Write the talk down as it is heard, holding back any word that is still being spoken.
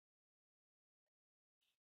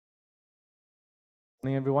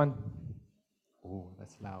Morning, everyone. Oh,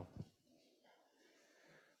 that's loud.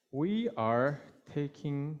 We are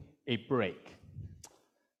taking a break,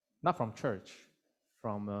 not from church,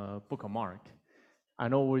 from Book of Mark. I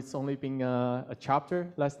know it's only been a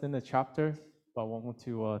chapter, less than a chapter, but I want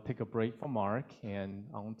to take a break from Mark, and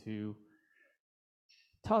I want to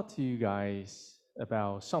talk to you guys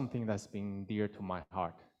about something that's been dear to my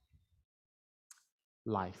heart: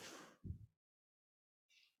 life.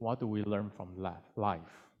 What do we learn from life?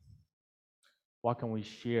 What can we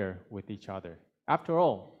share with each other? After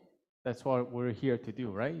all, that's what we're here to do,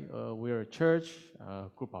 right? We're a church, a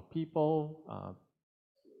group of people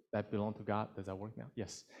that belong to God. Does that work now?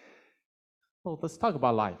 Yes. Well, let's talk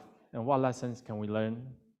about life and what lessons can we learn.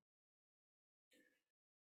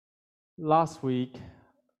 Last week,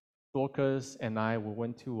 Dorcas and I we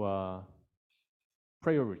went to a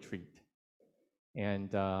prayer retreat,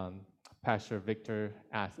 and Pastor Victor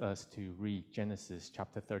asked us to read Genesis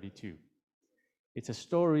chapter 32. It's a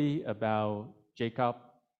story about Jacob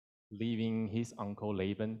leaving his uncle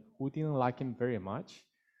Laban, who didn't like him very much,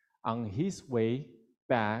 on his way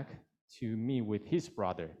back to meet with his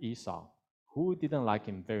brother Esau, who didn't like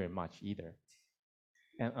him very much either.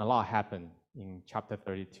 And a lot happened in chapter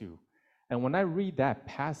 32. And when I read that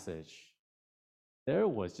passage, there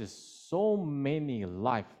was just so many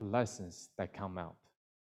life lessons that come out.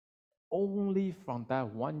 Only from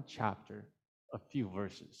that one chapter, a few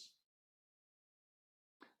verses.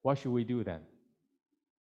 What should we do then?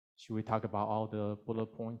 Should we talk about all the bullet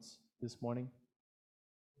points this morning?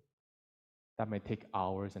 That may take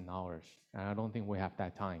hours and hours, and I don't think we have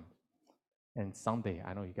that time. And Sunday,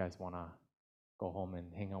 I know you guys want to go home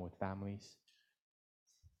and hang out with families.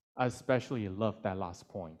 I especially love that last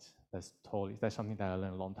point. That's something that I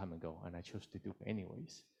learned a long time ago, and I chose to do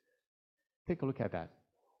anyways. Take a look at that.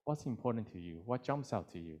 What's important to you? What jumps out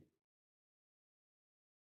to you?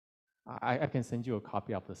 I can send you a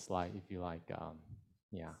copy of the slide if you like.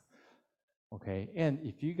 Yeah. Okay. And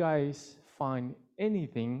if you guys find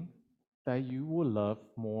anything that you would love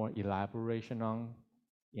more elaboration on,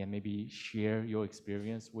 and maybe share your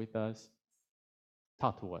experience with us,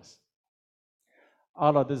 talk to us.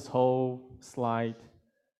 Out of this whole slide,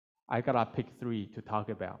 I gotta pick 3 to talk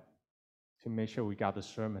about to make sure we got the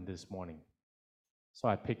sermon this morning. So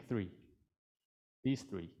I picked 3. These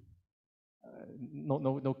 3.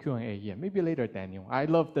 No Q&A yet. Maybe later, Daniel. I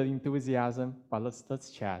love the enthusiasm, but let's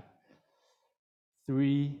chat.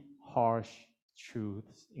 3 harsh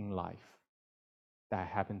truths in life that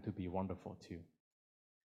happen to be wonderful too.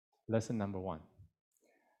 Lesson number 1.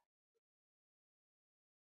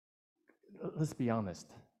 Let's be honest.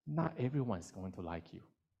 Not everyone's going to like you.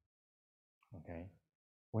 Okay?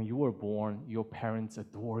 When you were born, your parents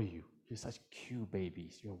adore you. You're such cute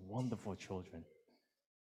babies. You're wonderful children.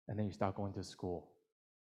 And then you start going to school.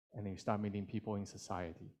 And then you start meeting people in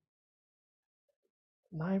society.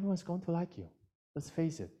 Not everyone's going to like you. Let's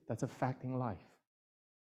face it, that's a fact in life.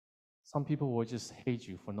 Some people will just hate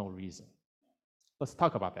you for no reason. Let's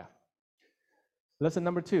talk about that. Lesson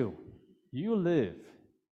number 2, you live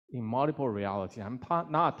in multiple realities. I'm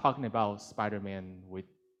not talking about Spider-Man with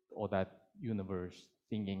all that universe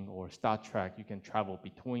thinking or Star Trek, you can travel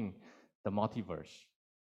between the multiverse.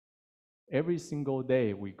 Every single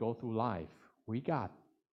day we go through life, we got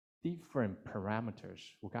different parameters.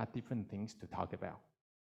 We got different things to talk about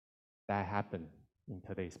that happen in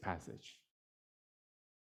today's passage.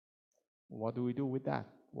 What do we do with that?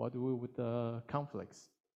 What do we do with the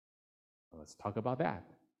conflicts? Let's talk about that.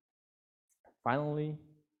 Finally,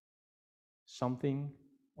 something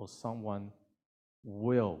or someone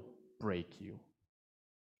will break you.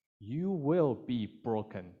 You will be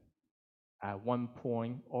broken at one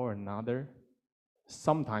point or another,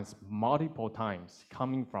 sometimes multiple times,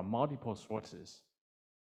 coming from multiple sources.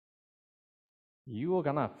 You are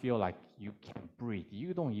gonna feel like you can't breathe. You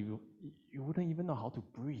wouldn't even know how to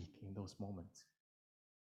breathe in those moments.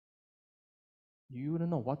 You wouldn't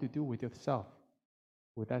know what to do with yourself,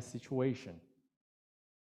 with that situation.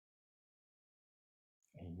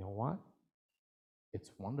 And you know what? It's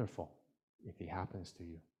wonderful if it happens to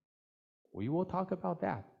you. We will talk about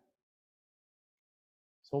that.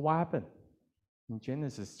 So what happened in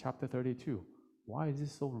Genesis chapter 32? Why is it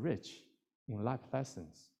so rich in life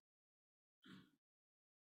lessons?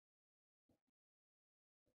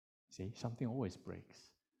 See, something always breaks.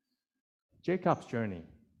 Jacob's journey,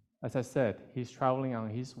 as I said, he's traveling on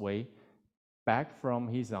his way back from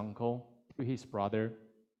his uncle to his brother.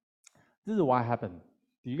 This is what happened.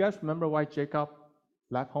 Do you guys remember why Jacob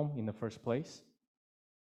left home in the first place?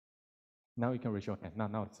 Now you can raise your hand.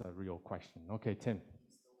 Now it's a real question. Okay, Tim.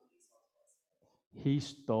 He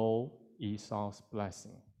stole Esau's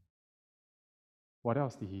blessing. What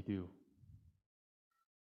else did he do?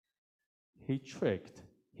 He tricked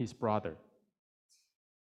his brother.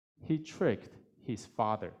 He tricked his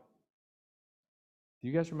father. Do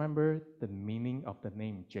you guys remember the meaning of the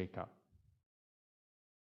name Jacob?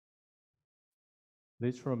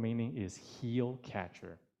 Literal meaning is heel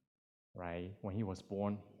catcher, right? When he was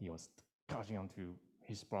born, he was catching onto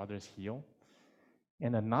his brother's heel.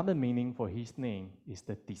 And another meaning for his name is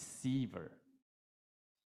the deceiver.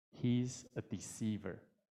 He's a deceiver.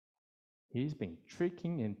 He's been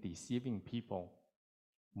tricking and deceiving people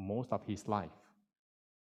most of his life.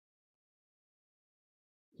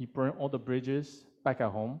 He burned all the bridges back at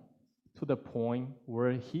home to the point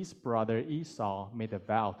where his brother Esau made a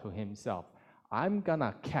vow to himself, I'm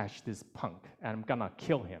gonna catch this punk and I'm gonna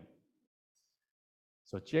kill him.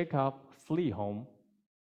 So Jacob flee home,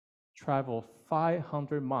 travel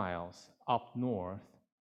 500 miles up north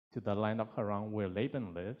to the land of Haran where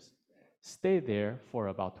Laban lives, stay there for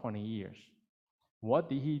about 20 years. What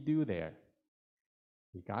did he do there?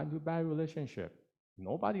 He got into a bad relationship.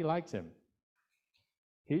 Nobody likes him.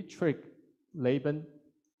 He tricked Laban.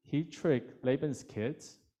 He tricked Laban's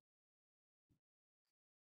kids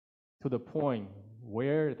to the point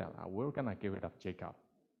where we're gonna get rid of Jacob.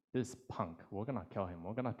 This punk, we're gonna kill him.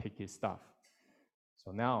 We're gonna take his stuff.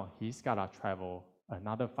 So now he's gotta travel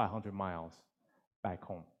another 500 miles back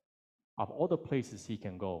home. Of all the places he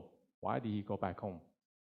can go, why did he go back home?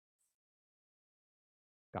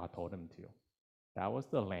 God told him to. That was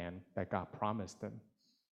the land that God promised him,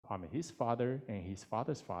 promised his father and his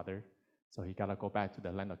father's father. So he gotta go back to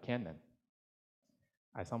the land of Canaan.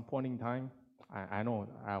 At some point in time, I know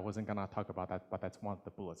I wasn't gonna talk about that, but that's one of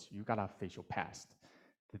the bullets. You gotta face your past,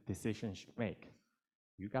 the decisions you make.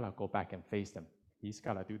 You gotta go back and face them. He's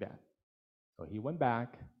gotta do that. So he went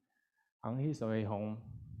back on his way home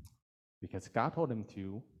because God told him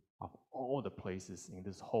to. Of all the places in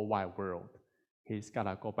this whole wide world, he's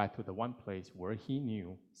gotta go back to the one place where he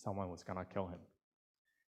knew someone was gonna kill him.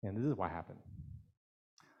 And this is what happened.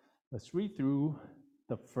 Let's read through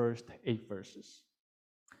the first 8 verses.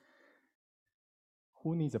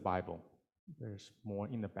 Who needs a Bible? There's more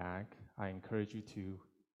in the back. I encourage you to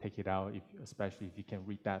take it out, especially if you can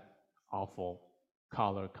read that awful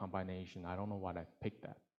color combination. I don't know why I picked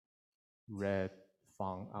that. Red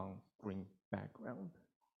font on green background.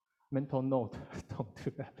 Mental note, don't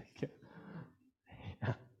do that again.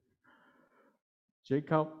 Yeah.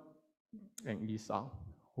 Jacob and Esau.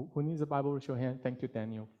 Who needs a Bible? Raise your hand. Thank you,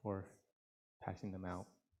 Daniel, for passing them out.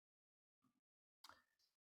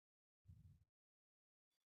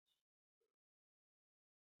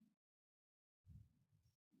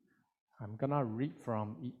 I'm gonna read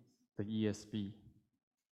from the ESV.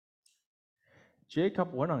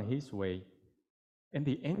 Jacob went on his way, and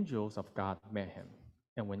the angels of God met him.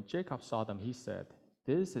 And when Jacob saw them, he said,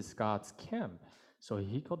 This is God's camp. So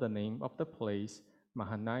he called the name of the place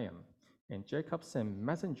Mahanaim. And Jacob sent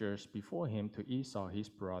messengers before him to Esau his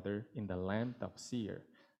brother in the land of Seir,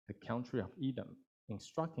 the country of Edom,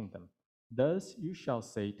 instructing them, Thus you shall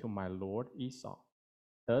say to my lord Esau,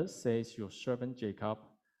 Thus says your servant Jacob,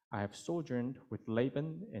 I have sojourned with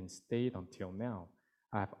Laban and stayed until now.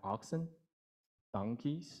 I have oxen,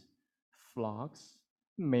 donkeys, flocks,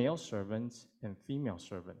 male servants, and female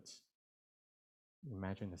servants.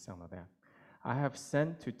 Imagine the sound of that. I have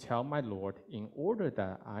sent to tell my Lord in order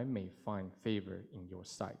that I may find favor in your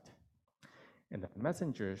sight. And the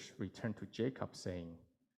messengers returned to Jacob, saying,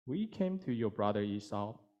 We came to your brother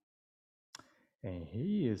Esau, and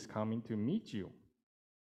he is coming to meet you.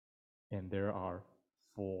 And there are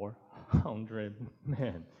 400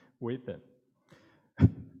 men with him.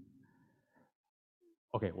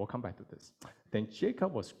 Okay, we'll come back to this. Then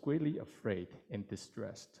Jacob was greatly afraid and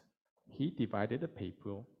distressed. He divided the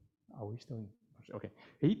people. Are we still in? Okay.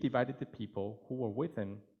 He divided the people who were with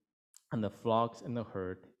him and the flocks and the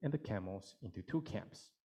herd and the camels into 2 camps,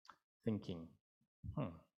 thinking,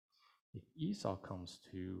 if Esau comes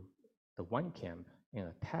to the one camp and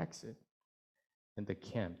attacks it, then the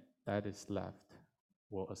camp that is left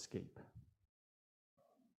will escape.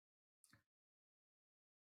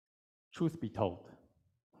 Truth be told,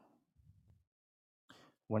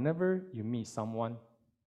 whenever you meet someone,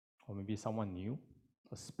 or maybe someone new,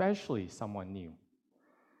 especially someone new,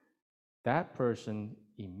 that person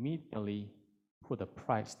immediately put a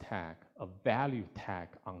price tag, a value tag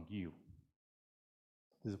on you.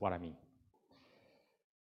 This is what I mean.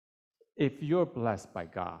 If you're blessed by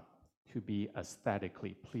God to be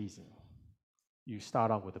aesthetically pleasing, you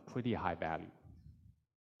start off with a pretty high value.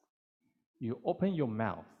 You open your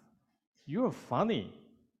mouth, you're funny,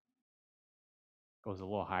 goes a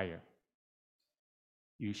little higher.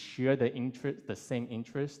 You share the interest, the same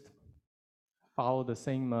interest, follow the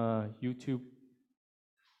same YouTube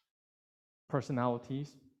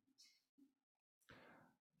personalities.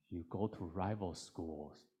 You go to rival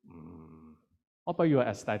schools. How about you are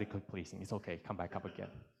aesthetically pleasing? It's okay, come back up again.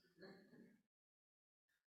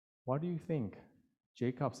 What do you think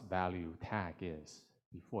Jacob's value tag is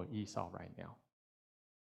before Esau right now?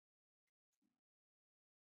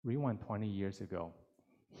 Rewind 20 years ago.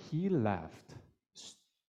 He left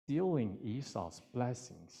stealing Esau's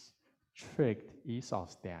blessings, tricked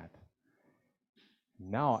Esau's dad.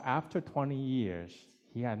 Now, after 20 years,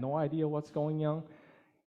 he had no idea what's going on.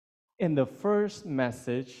 In the first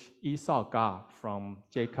message Esau got from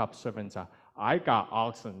Jacob's servants, I got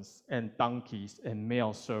oxen and donkeys and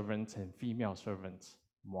male servants and female servants.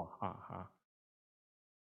 What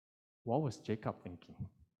was Jacob thinking?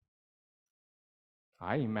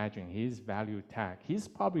 I imagine his value tag, he's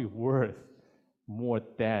probably worth more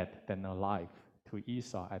dead than alive to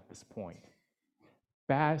Esau at this point.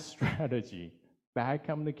 Bad strategy, bad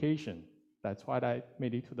communication. That's why I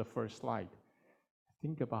made it to the first slide.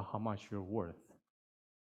 Think about how much you're worth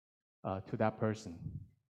to that person.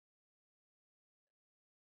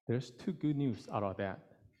 There's two good news out of that.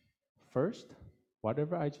 First,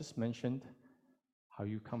 whatever I just mentioned, how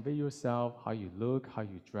you convey yourself, how you look, how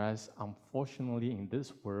you dress, unfortunately in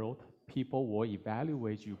this world, people will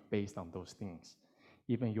evaluate you based on those things.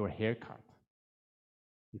 Even your haircut,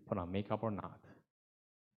 you put on makeup or not.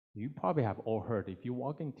 You probably have all heard, if you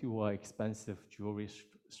walk into an expensive jewelry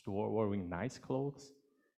store wearing nice clothes,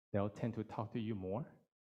 they'll tend to talk to you more,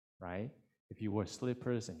 right? If you wear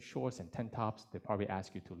slippers and shorts and tank tops, they probably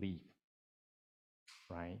ask you to leave,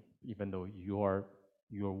 right? Even though you're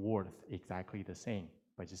worth exactly the same,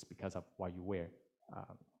 but just because of what you wear.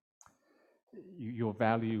 Your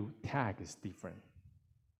value tag is different.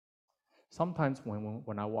 Sometimes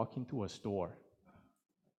when I walk into a store,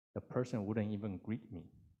 the person wouldn't even greet me.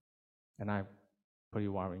 And I'm pretty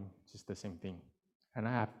worrying, just the same thing. And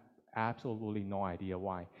I have absolutely no idea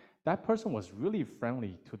why. That person was really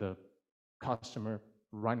friendly to the customer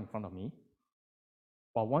right in front of me.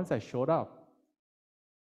 But once I showed up,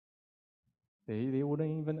 they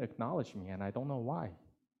wouldn't even acknowledge me, and I don't know why.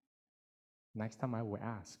 Next time I will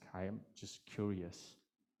ask. I am just curious.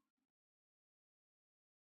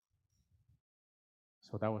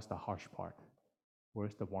 So that was the harsh part.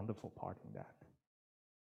 Where's the wonderful part in that?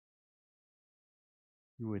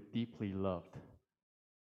 You were deeply loved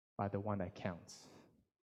by the one that counts.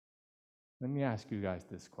 Let me ask you guys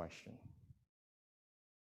this question.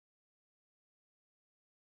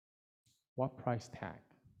 What price tag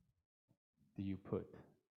do you put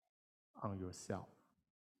on yourself?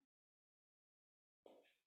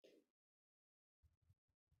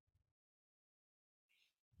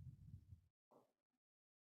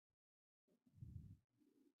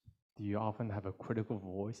 Do you often have a critical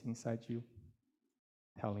voice inside you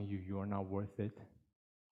telling you you're not worth it?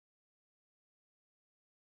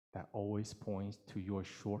 That always points to your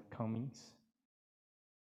shortcomings?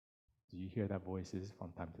 Do you hear that voices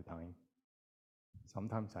from time to time?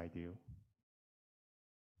 Sometimes I do.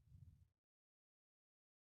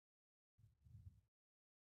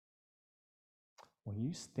 When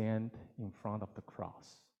you stand in front of the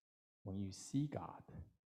cross, when you see God,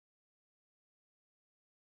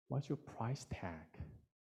 what's your price tag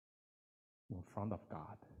in front of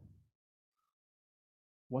God?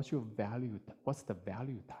 What's the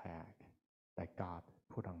value tag that God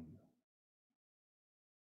put on you?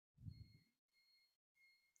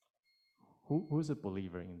 Who's a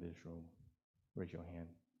believer in this room? Raise your hand.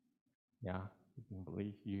 Yeah, you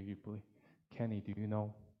believe. You believe. Kenny, do you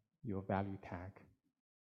know your value tag?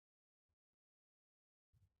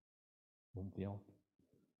 Winfield?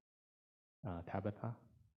 Tabitha?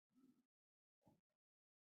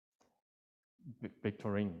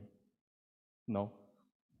 Victorine? No?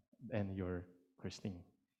 And you're Christine,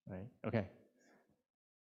 right? Okay.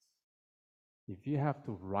 If you have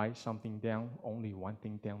to write something down, only one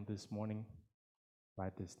thing down this morning,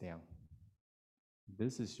 write this down.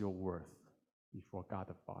 This is your worth before God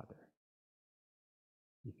the Father.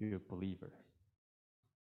 If you're a believer,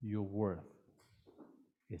 your worth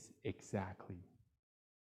is exactly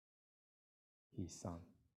His Son,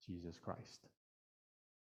 Jesus Christ.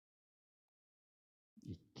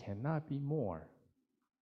 It cannot be more.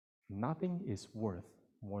 Nothing is worth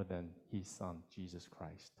more than His Son, Jesus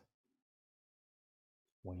Christ.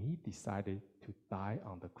 When He decided to die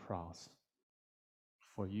on the cross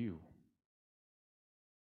for you,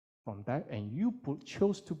 from that, and you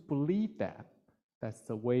chose to believe that, that's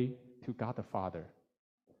the way to God the Father.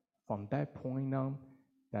 From that point on,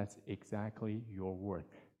 That's exactly your worth.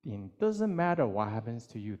 It doesn't matter what happens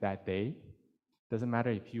to you that day. Doesn't matter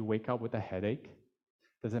if you wake up with a headache.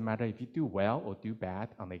 Doesn't matter if you do well or do bad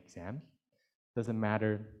on the exam. Doesn't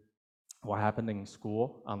matter what happened in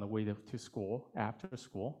school, on the way to school, after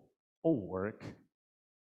school, or work.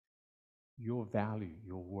 Your value,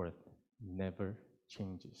 your worth never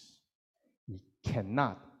changes. You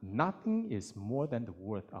cannot. Nothing is more than the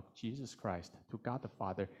worth of Jesus Christ to God the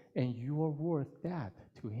Father, and you are worth that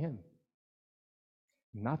to Him.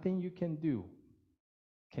 Nothing you can do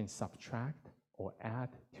can subtract or add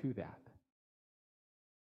to that.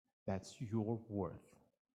 That's your worth.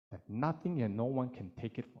 That nothing and no one can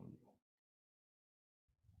take it from you.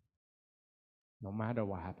 No matter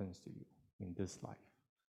what happens to you in this life.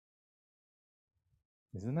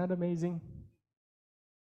 Isn't that amazing?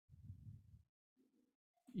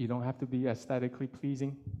 You don't have to be aesthetically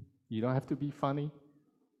pleasing. You don't have to be funny.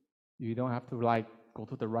 You don't have to go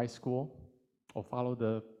to the right school or follow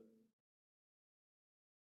the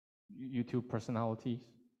YouTube personalities.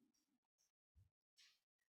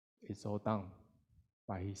 It's all done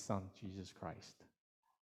by His Son, Jesus Christ.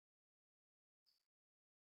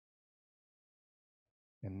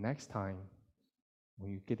 And next time,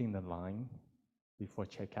 when you get in the line before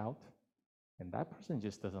checkout, and that person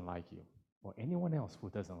just doesn't like you, or anyone else who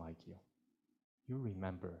doesn't like you, you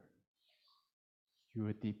remember you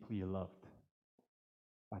are deeply loved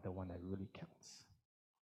by the one that really counts.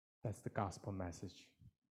 That's the gospel message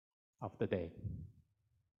of the day.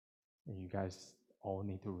 And you guys all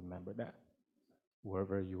need to remember that.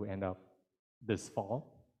 Wherever you end up this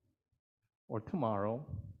fall, or tomorrow,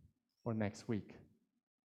 or next week,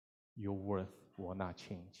 your worth will not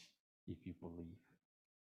change if you believe.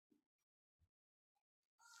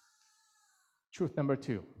 Truth number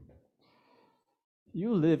 2.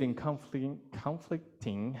 You live in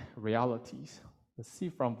conflicting realities. Let's see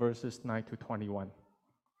from verses 9 to 21.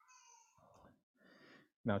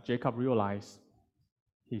 Now, Jacob realized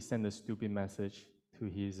he sent a stupid message to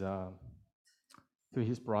his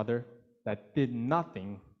brother that did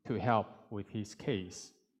nothing to help with his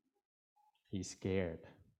case. He's scared.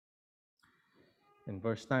 In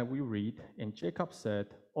verse 9, we read, "And Jacob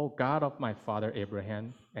said, O God of my father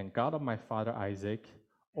Abraham, and God of my father Isaac,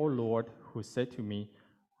 O Lord, who said to me,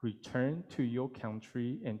 return to your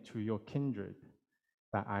country and to your kindred,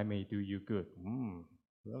 that I may do you good."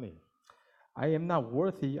 Really? "I am not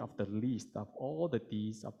worthy of the least of all the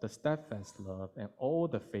deeds of the steadfast love and all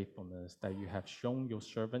the faithfulness that you have shown your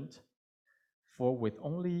servant. For with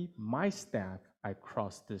only my staff I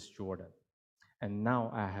crossed this Jordan, and now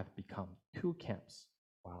I have become 2 camps."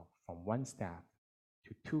 Wow, from 1 staff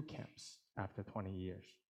to 2 camps after 20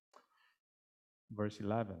 years. Verse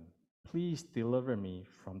 11, "Please deliver me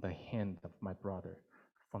from the hand of my brother,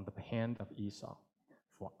 from the hand of Esau,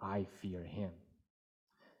 for I fear him,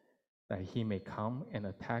 that he may come and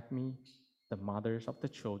attack me, the mothers of the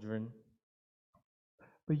children.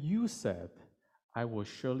 But you said, I will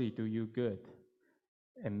surely do you good,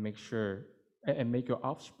 and make your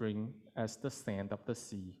offspring as the sand of the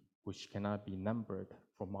sea, which cannot be numbered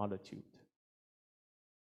for multitude."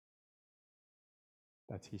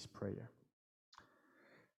 That's his prayer.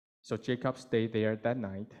 So Jacob stayed there that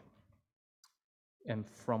night, and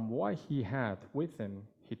from what he had with him,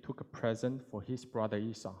 he took a present for his brother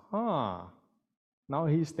Esau. Now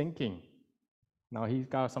he's thinking. Now he's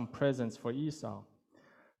got some presents for Esau.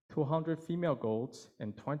 200 female goats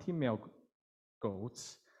and 20 male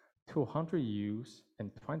goats, 200 ewes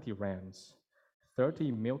and 20 rams,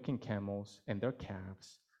 30 milking camels and their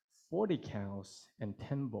calves, 40 cows and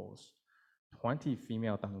 10 bulls, 20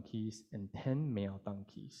 female donkeys and 10 male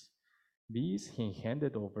donkeys. These he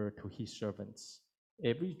handed over to his servants,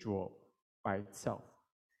 every drove by itself,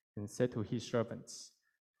 and said to his servants,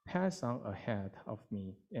 "Pass on ahead of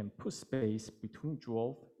me and put space between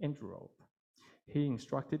drove and drove." He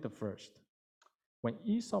instructed the first, "When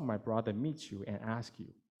Esau my brother meets you and asks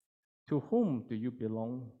you, 'To whom do you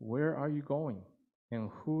belong? Where are you going? And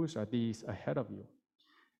whose are these ahead of you?'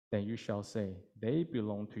 Then you shall say, 'They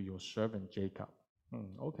belong to your servant Jacob.'"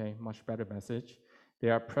 Okay, much better message. "They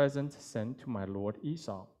are presents sent to my lord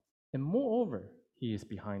Esau, and moreover, he is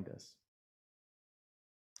behind us."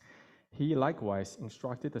 He likewise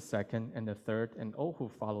instructed the second and the third and all who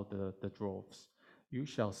followed the droves. "You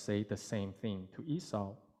shall say the same thing to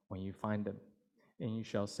Esau when you find them. And you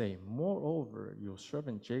shall say, 'Moreover, your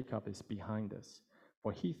servant Jacob is behind us,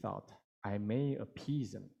 for he thought, I may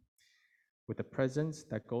appease him with the presence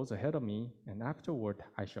that goes ahead of me, and afterward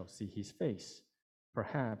I shall see his face.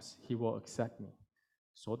 Perhaps he will accept me.'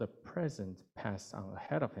 So the present passed on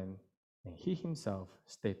ahead of him, and he himself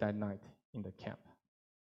stayed that night in the camp."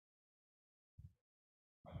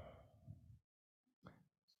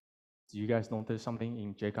 Do you guys notice something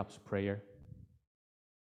in Jacob's prayer?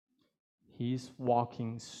 He's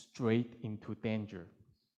walking straight into danger.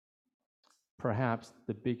 Perhaps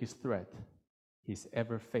the biggest threat he's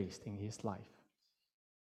ever faced in his life.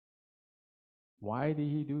 Why did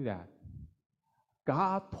he do that?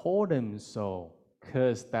 God told him so,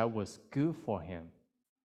 because that was good for him.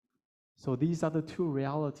 So these are the two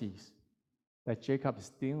realities that Jacob is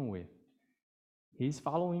dealing with. He's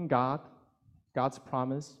following God, God's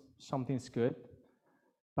promise, something's good.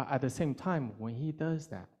 But at the same time, when he does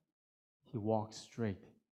that, he walks straight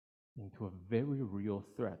into a very real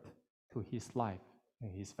threat to his life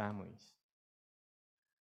and his family's.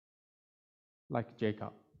 Like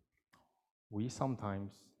Jacob, we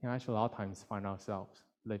sometimes, actually a lot of times, find ourselves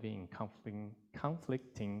living in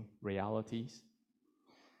conflicting realities.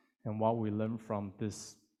 And what we learn from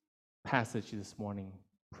this passage this morning,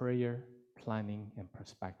 prayer, planning, and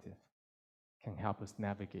perspective, can help us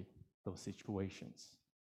navigate those situations.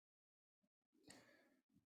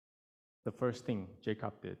 The first thing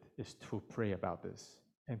Jacob did is to pray about this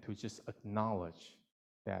and to just acknowledge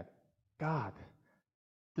that, God,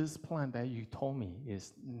 this plan that you told me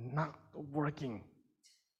is not working.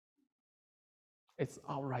 It's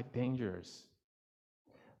outright dangerous.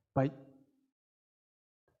 But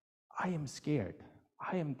I am scared.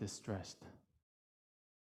 I am distressed.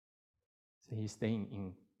 So he's staying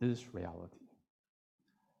in this reality.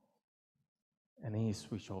 And then he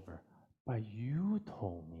switched over. But you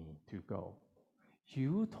told me to go.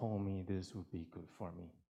 You told me this would be good for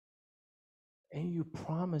me. And you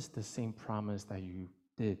promised the same promise that you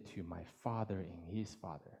did to my father and his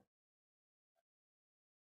father.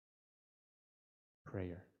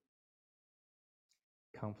 Prayer.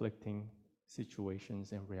 Conflicting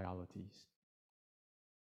situations and realities.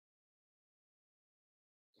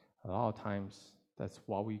 A lot of times, that's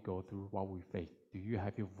what we go through, what we face. Do you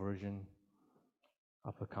have your version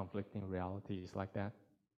of a conflicting realities like that?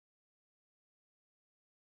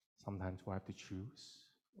 Sometimes we have to choose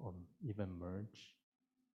or even merge.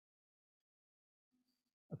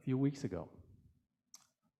 A few weeks ago,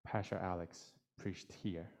 Pastor Alex preached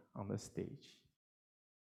here on the stage,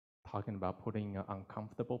 talking about putting an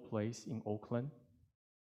uncomfortable place in Oakland.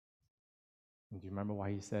 And do you remember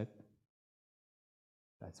what he said?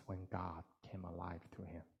 That's when God came alive to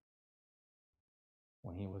him,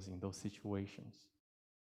 when he was in those situations.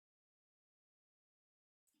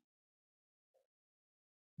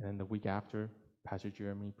 And then the week after, Pastor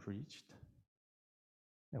Jeremy preached.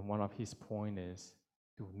 And one of his points is,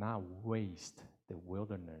 do not waste the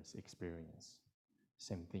wilderness experience.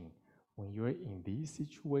 Same thing. When you're in these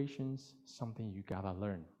situations, something you gotta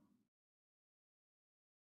learn.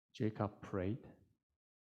 Jacob prayed,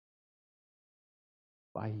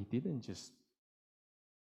 but he didn't just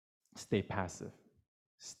stay passive,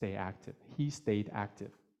 stay active. He stayed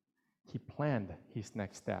active. He planned his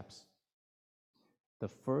next steps. The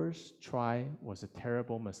first try was a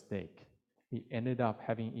terrible mistake. He ended up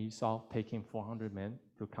having Esau taking 400 men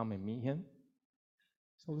to come and meet him.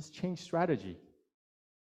 So let's change strategy.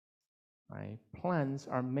 Right? Plans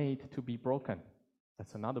are made to be broken.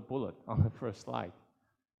 That's another bullet on the first slide.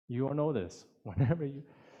 You all know this. Whenever you...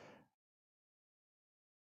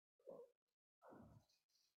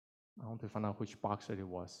 I want to find out which boxer it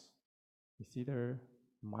was. It's either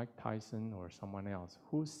Mike Tyson or someone else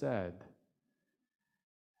who said,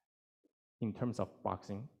 in terms of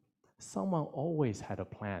boxing, someone always had a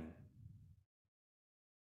plan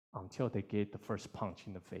until they get the first punch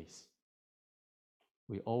in the face.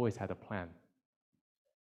 We always had a plan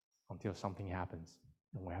until something happens,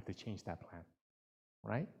 and we have to change that plan,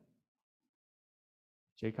 right?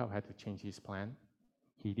 Jacob had to change his plan.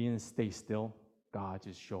 He didn't stay still. God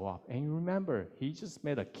just showed up. And you remember, he just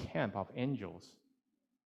made a camp of angels.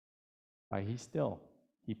 But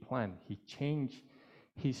he planned, he changed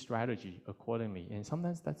his strategy accordingly. And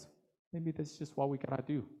sometimes that's just what we gotta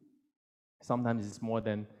do. Sometimes it's more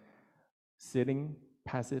than sitting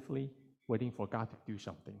passively, waiting for God to do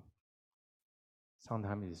something.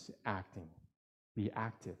 Sometimes it's acting. Be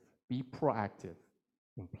active. Be proactive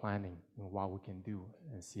in planning in what we can do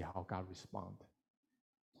and see how God responds.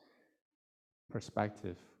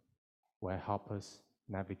 Perspective will help us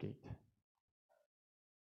navigate.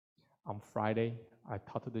 On Friday, I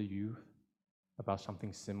talked to the youth about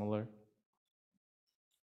something similar.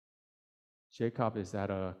 Jacob is at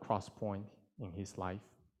a cross point in his life.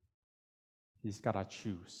 He's got to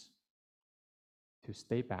choose to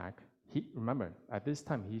stay back. Remember, at this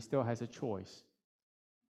time, he still has a choice.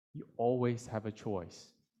 You always have a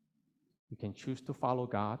choice. You can choose to follow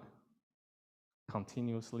God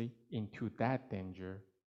continuously into that danger,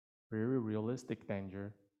 very realistic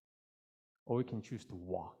danger, or we can choose to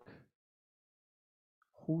walk.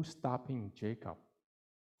 Who's stopping Jacob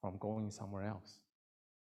from going somewhere else?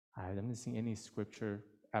 I haven't seen any scripture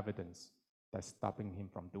evidence that's stopping him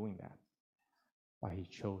from doing that. But he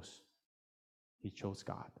chose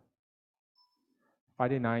God.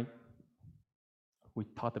 Friday night, we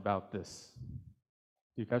talked about this.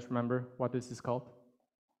 Do you guys remember what this is called?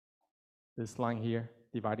 This line here,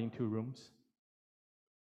 dividing two rooms.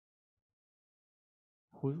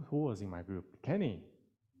 Who was in my group? Kenny.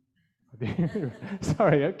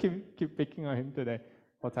 Sorry, I keep picking on him today.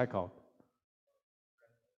 What's that called?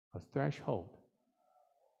 A threshold.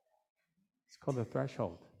 It's called a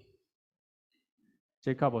threshold.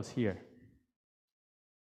 Jacob was here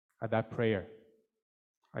at that prayer.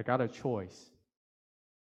 I got a choice.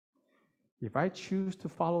 If I choose to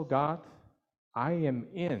follow God, I am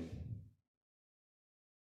in.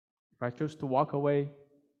 If I choose to walk away,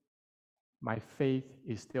 my faith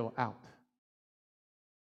is still out.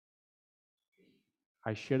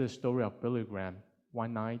 I shared the story of Billy Graham.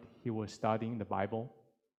 One night, he was studying the Bible.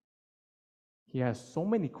 He has so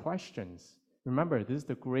many questions. Remember, this is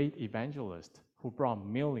the great evangelist who brought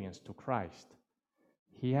millions to Christ.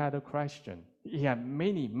 He had a question. He had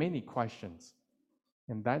many, many questions.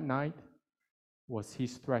 And that night was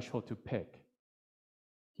his threshold to pick.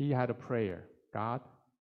 He had a prayer. God,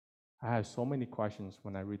 I have so many questions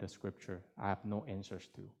when I read the scripture I have no answers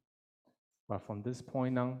to. But from this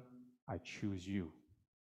point on, I choose you.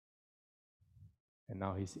 And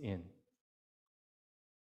now he's in.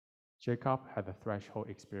 Jacob had a threshold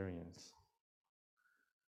experience.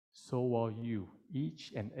 So will you,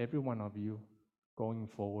 each and every one of you, going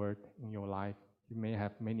forward in your life. You may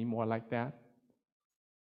have many more like that.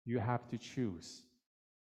 You have to choose.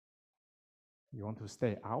 You want to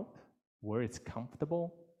stay out where it's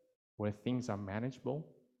comfortable, where things are manageable.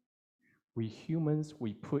 We humans,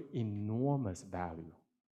 we put enormous value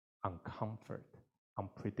on comfort, on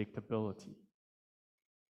predictability.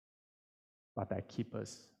 But that keeps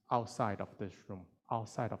us outside of this room,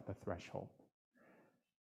 outside of the threshold.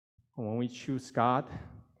 When we choose God,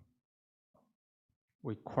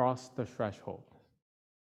 we cross the threshold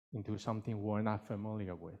into something we're not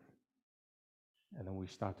familiar with. And then we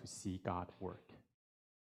start to see God work.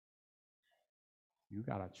 You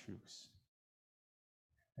gotta choose.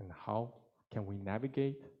 And how can we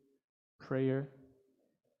navigate prayer?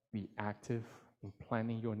 Be active in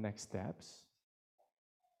planning your next steps.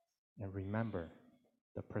 And remember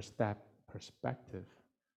the perspective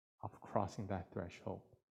of crossing that threshold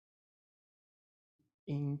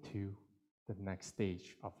into the next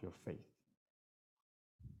stage of your faith.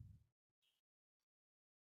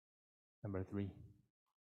 Number 3.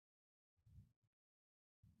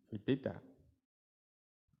 He did that.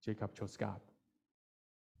 Jacob chose God.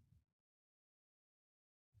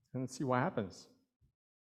 And let's see what happens.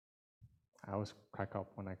 I always crack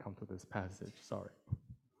up when I come to this passage, sorry.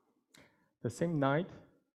 The same night,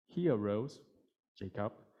 he arose,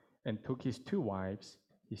 Jacob, and took his 2 wives,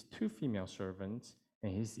 his 2 female servants,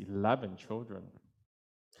 and his 11 children,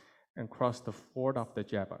 and crossed the ford of the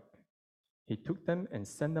Jabbok. He took them and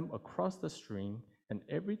sent them across the stream and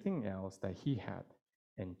everything else that he had,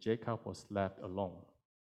 and Jacob was left alone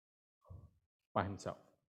by himself.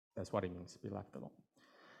 That's what it means to be left alone.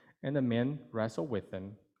 And the men wrestled with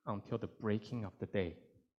him until the breaking of the day.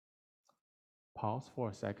 Pause for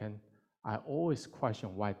a second. I always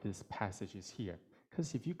question why this passage is here.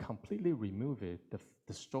 Because if you completely remove it,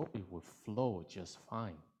 the story will flow just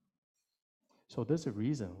fine. So there's a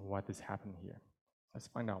reason why this happened here. Let's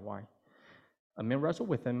find out why. A man wrestled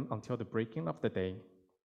with him until the breaking of the day.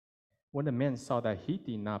 When the man saw that he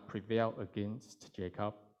did not prevail against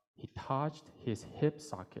Jacob, he touched his hip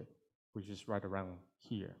socket, which is right around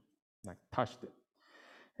here, like touched it.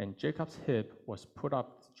 And Jacob's hip was put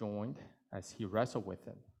up joint as he wrestled with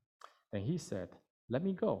him. Then he said, "Let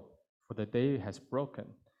me go, for the day has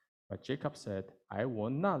broken." But Jacob said, "I will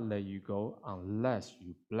not let you go unless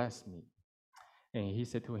you bless me." And he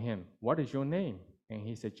said to him, "What is your name?" And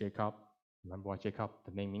he said, "Jacob." Remember what Jacob,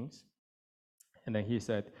 the name means? And then he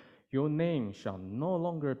said, "Your name shall no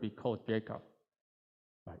longer be called Jacob,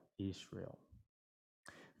 but Israel.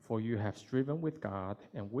 For you have striven with God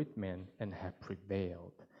and with men and have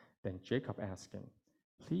prevailed." Then Jacob asked him,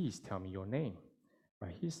 "Please tell me your name." But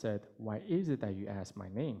he said, "Why is it that you ask my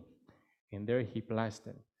name?" And there he blessed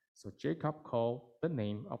him. So Jacob called the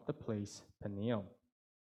name of the place Peniel,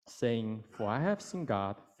 saying, "For I have seen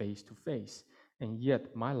God face to face, and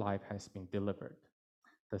yet my life has been delivered."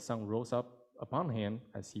 The sun rose up upon him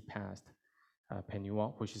as he passed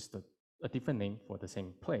Peniel, which is a different name for the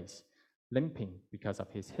same place, limping because of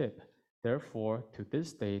his hip. Therefore, to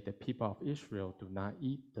this day, the people of Israel do not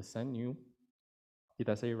eat the sinew. Did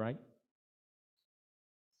I say it right?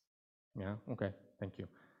 Yeah, okay, thank you.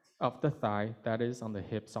 Of the thigh that is on the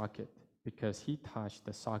hip socket, because he touched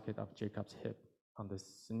the socket of Jacob's hip on the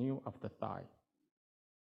sinew of the thigh.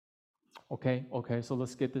 Okay, so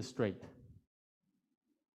let's get this straight.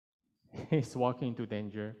 He's walking into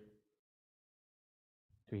danger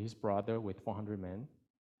to his brother with 400 men.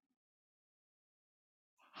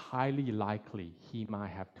 Highly likely he might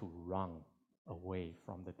have to run away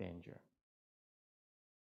from the danger.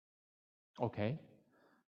 Okay,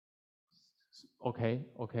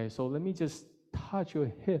 so let me just touch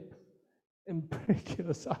your hip and break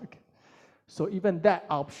your socket. So even that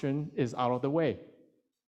option is out of the way.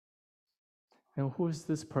 And who is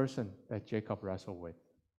this person that Jacob wrestled with?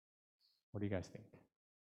 What do you guys think?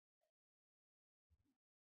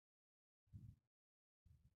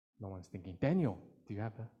 No one's thinking. Daniel,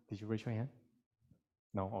 did you raise your hand?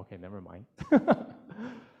 No? Okay, never mind.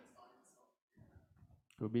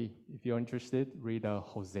 Could be. If you're interested, read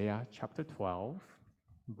Hosea chapter 12,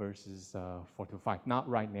 verses 4 to 5. Not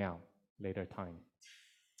right now, later time.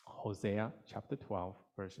 Hosea chapter 12,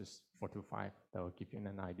 verses 4 to 5. That will give you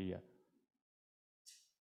an idea.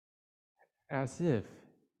 As if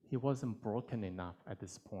he wasn't broken enough at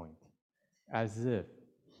this point. As if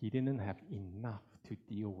he didn't have enough to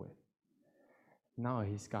deal with. Now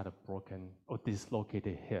he's got a broken or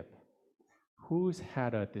dislocated hip. Who's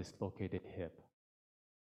had a dislocated hip?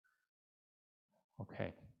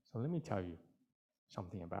 Okay, so let me tell you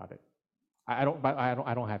something about it. I don't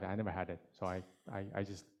have it. I never had it. So I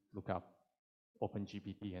just look up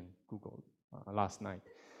OpenGPT and Google last night,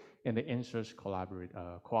 and the answers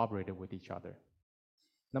collaborated with each other.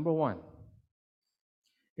 Number one,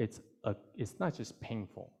 it's not just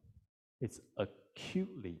painful; it's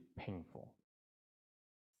acutely painful.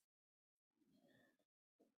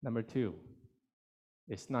 Number two,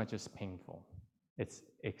 it's not just painful; it's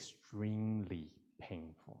extremely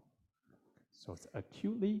painful. So it's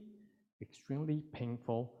acutely, extremely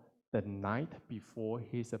painful the night before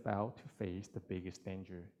he's about to face the biggest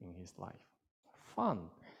danger in his life. Fun.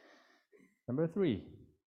 Number three,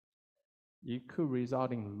 it could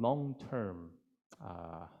result in long-term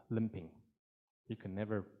limping.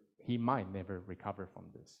 He might never recover from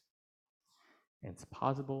this. And it's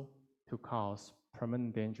possible to cause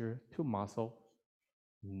permanent danger to muscle,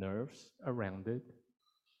 nerves around it,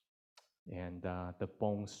 and the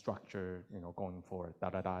bone structure, going forward,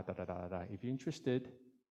 If you're interested,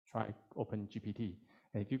 try OpenGPT.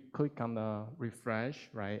 And if you click on the refresh,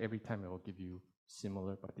 right, every time it will give you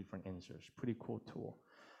similar but different answers. Pretty cool tool.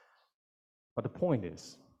 But the point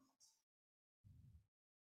is,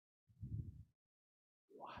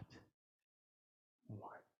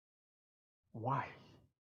 why?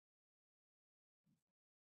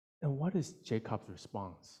 And what is Jacob's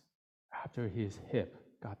response after his hip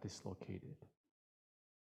got dislocated?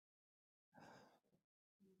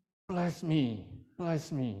 Bless me,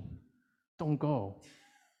 don't go.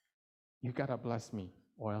 You gotta bless me,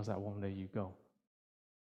 or else I won't let you go.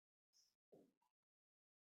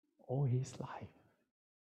 All his life,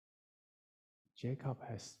 Jacob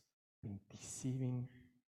has been deceiving,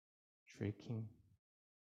 tricking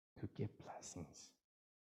to get blessings.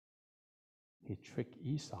 He tricked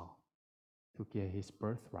Esau to get his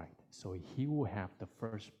birthright, so he will have the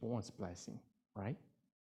firstborn's blessing, right?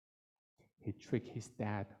 He tricked his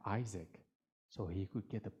dad, Isaac, so he could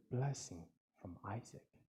get the blessing from Isaac.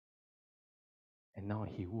 And now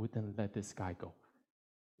he wouldn't let this guy go.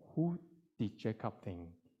 Who did Jacob think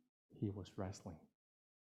he was wrestling?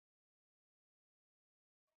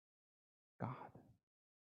 God.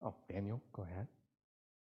 Oh, Daniel, go ahead.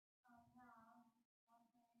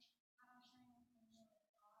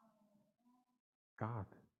 God.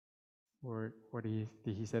 Or did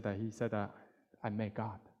he say that? He said that I met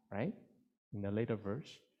God, right? In the later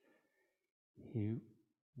verse, he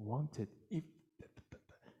wanted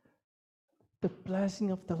the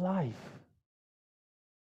blessing of the life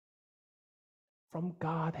from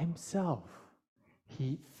God himself.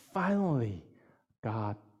 He finally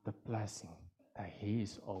got the blessing that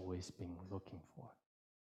he's always been looking for.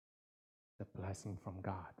 The blessing from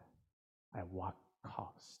God. At what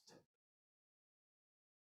cost?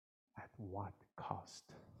 At what cost?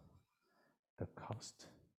 The cost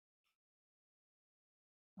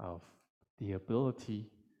of the ability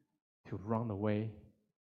to run away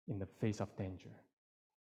in the face of danger.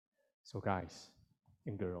 So guys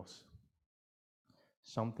and girls,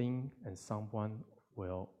 something and someone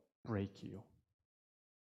will break you.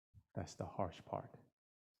 That's the harsh part.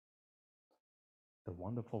 The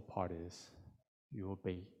wonderful part is you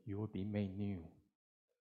will be made new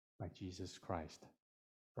by Jesus Christ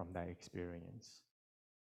from that experience.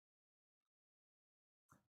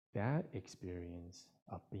 That experience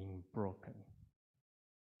of being broken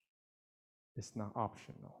is not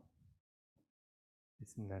optional.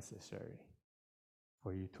 It's necessary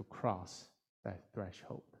for you to cross that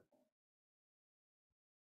threshold.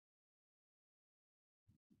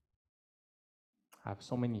 I have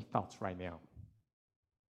so many thoughts right now.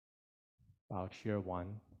 I'll share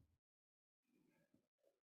one.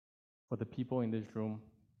 For the people in this room,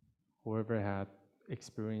 whoever had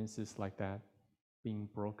experiences like that, being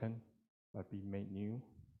broken but being made new,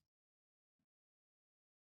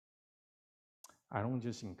 I don't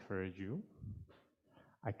just encourage you,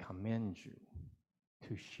 I commend you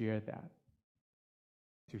to share that,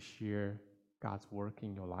 to share God's work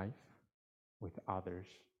in your life with others,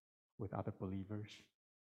 with other believers,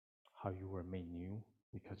 how you were made new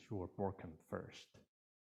because you were broken first.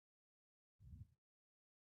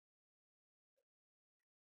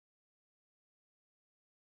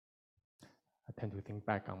 I tend to think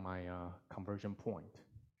back on my conversion point,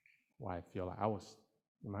 where I feel like I was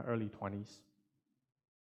in my early 20s,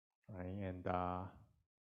 right? And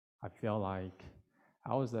I feel like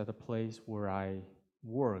I was at a place where I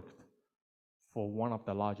worked for one of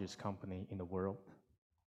the largest companies in the world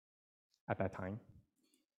at that time.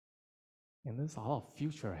 And there's a lot of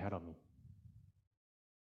future ahead of me.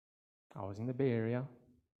 I was in the Bay Area.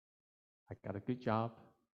 I got a good job.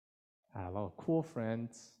 I had a lot of cool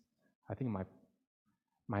friends. I think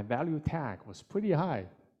my value tag was pretty high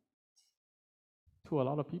to a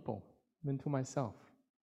lot of people, even to myself.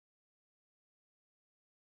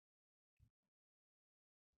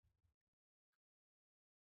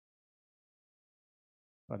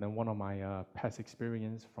 But then one of my past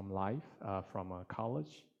experience from life, from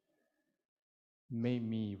college, made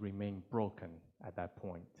me remain broken at that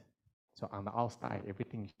point. So on the outside,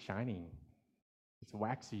 everything's shining. It's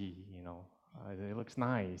waxy, it looks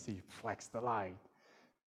nice. You flex the light.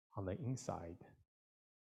 On the inside,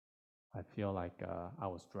 I feel like I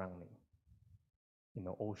was drowning in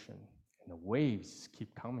the ocean, and the waves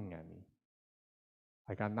keep coming at me.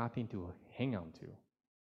 I got nothing to hang on to.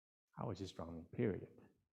 I was just drowning, period.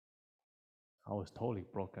 I was totally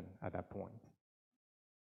broken at that point.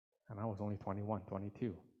 And I was only 21,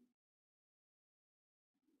 22.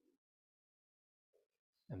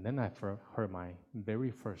 And then I heard my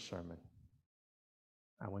very first sermon.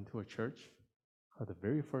 I went to a church, heard the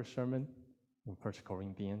very first sermon in 1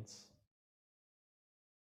 Corinthians.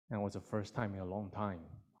 And it was the first time in a long time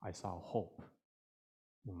I saw hope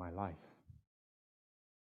in my life.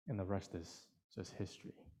 And the rest is just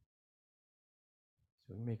history.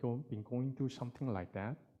 So you may be going through something like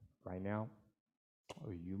that right now,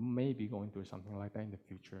 or you may be going through something like that in the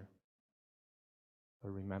future.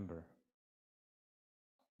 But remember,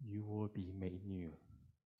 you will be made new.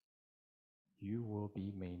 You will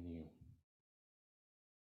be made new.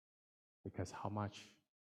 Because how much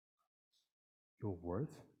you're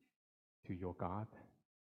worth to your God,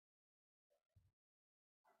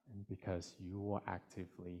 and because you will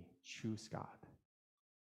actively choose God.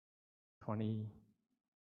 20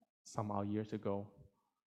 some odd years ago,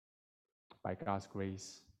 by God's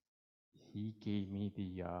grace, He gave me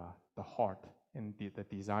the heart and the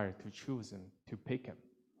desire to choose Him, to pick Him.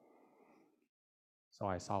 So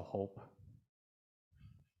I saw hope,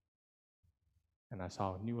 and I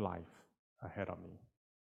saw a new life ahead of me.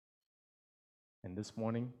 And this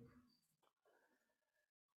morning,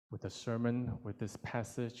 with a sermon, with this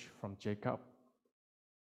passage from Jacob,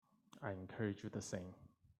 I encourage you the same.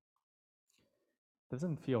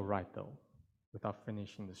 Doesn't feel right though, without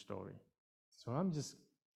finishing the story. So I'm just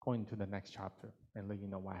going to the next chapter and let you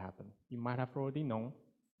know what happened. You might have already known,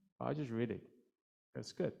 but I'll just read it.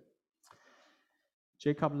 It's good.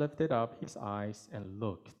 Jacob lifted up his eyes and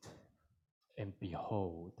looked, and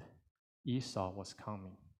behold, Esau was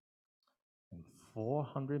coming, and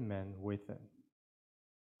 400 men with him.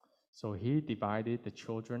 So he divided the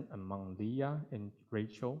children among Leah and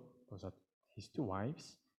Rachel, those are his two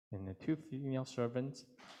wives, and the two female servants,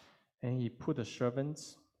 and he put the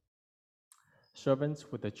servants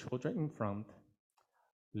with the children in front,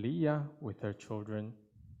 Leah with her children,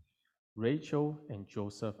 Rachel and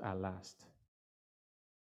Joseph at last.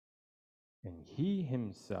 And he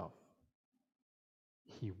himself,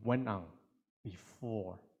 he went on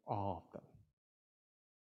before all of them.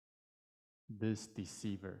 This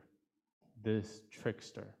deceiver, this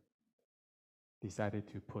trickster, decided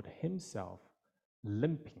to put himself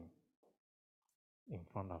limping in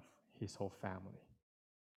front of his whole family,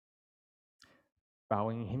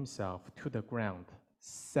 bowing himself to the ground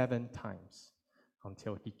 7 times,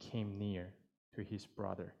 until he came near to his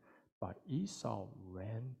brother. But Esau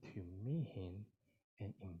ran to meet him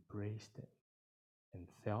and embraced him and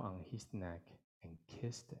fell on his neck and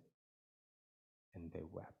kissed him, and they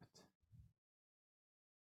wept.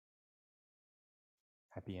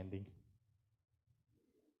 Happy ending.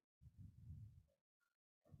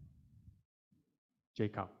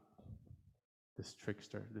 Jacob, this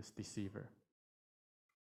trickster, this deceiver,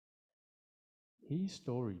 his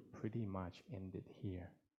story pretty much ended here.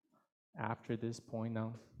 After this point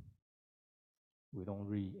on, we don't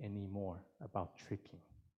read any more about tricking,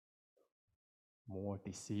 more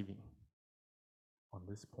deceiving. On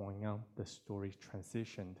this point on, the story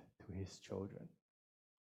transitioned to his children.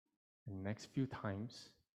 The next few times,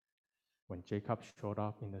 when Jacob showed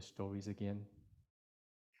up in the stories again,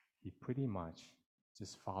 he pretty much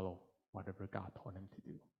just followed whatever God told him to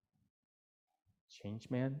do. Change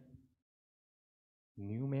man,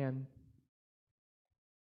 new man,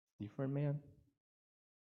 different man.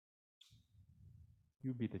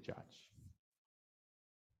 You be the judge.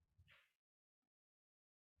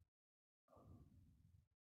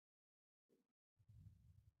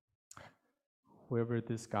 Whoever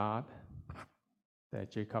this God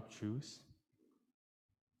that Jacob chose,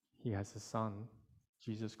 he has a son,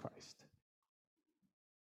 Jesus Christ.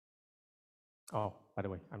 Oh, by the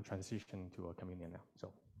way, I'm transitioning to a communion now,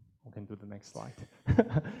 so we can do the next slide.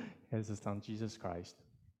 He has a son, Jesus Christ.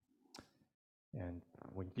 And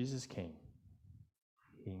when Jesus came,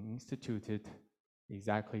 he instituted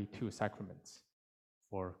exactly 2 sacraments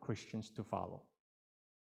for Christians to follow: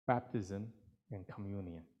 baptism and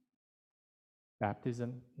communion.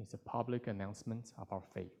 Baptism is a public announcement of our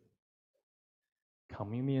faith.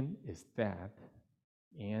 Communion is that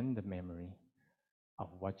and the memory of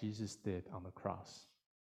what Jesus did on the cross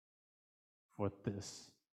for this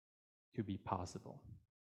to be possible.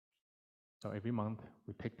 So every month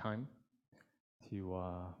we take time to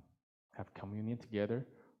have communion together.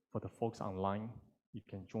 For the folks online, you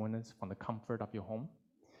can join us from the comfort of your home.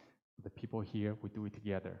 For the people here, we do it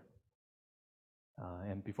together.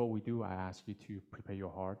 And before we do, I ask you to prepare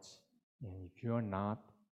your hearts. And if you are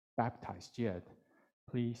not baptized yet,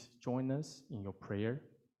 please join us in your prayer,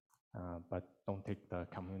 but don't take the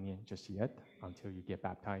communion just yet until you get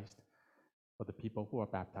baptized. For the people who are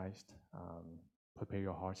baptized, prepare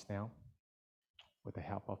your hearts now with the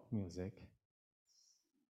help of music.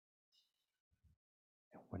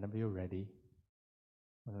 And whenever you're ready,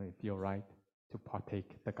 whenever you feel right to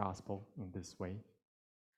partake the gospel in this way,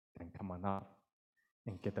 then come on up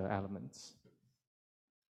and get the elements.